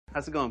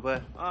How's it going,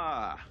 bud?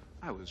 Ah,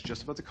 I was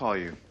just about to call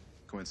you.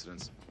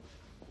 Coincidence.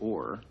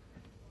 Or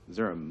is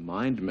there a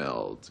mind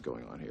meld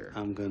going on here?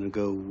 I'm gonna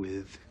go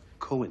with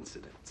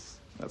coincidence.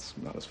 That's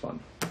not as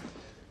fun.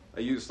 I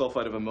use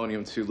sulfide of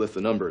ammonium to lift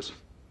the numbers.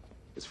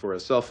 It's for a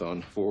cell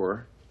phone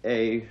for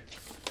a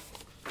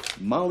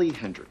Molly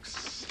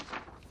Hendricks.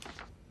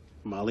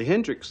 Molly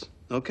Hendricks.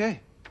 Okay.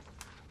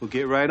 We'll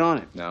get right on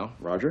it. Now,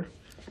 Roger,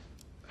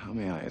 how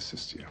may I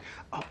assist you?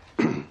 Oh,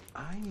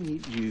 I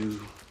need you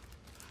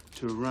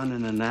to run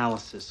an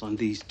analysis on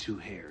these two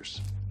hairs.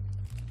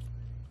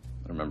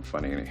 I don't remember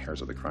finding any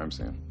hairs at the crime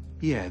scene.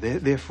 Yeah,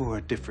 they're for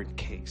a different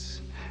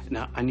case.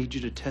 Now, I need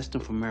you to test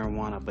them for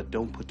marijuana, but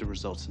don't put the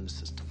results in the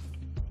system.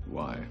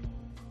 Why?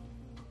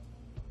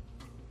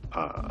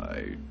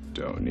 I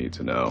don't need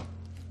to know.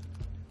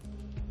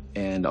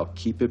 And I'll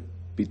keep it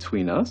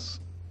between us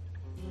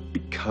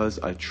because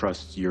I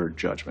trust your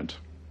judgment.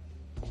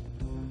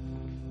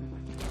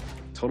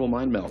 Total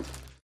mind meld.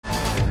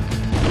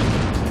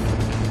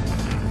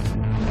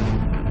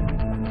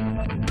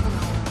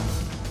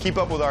 Keep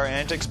up with our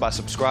antics by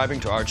subscribing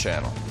to our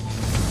channel.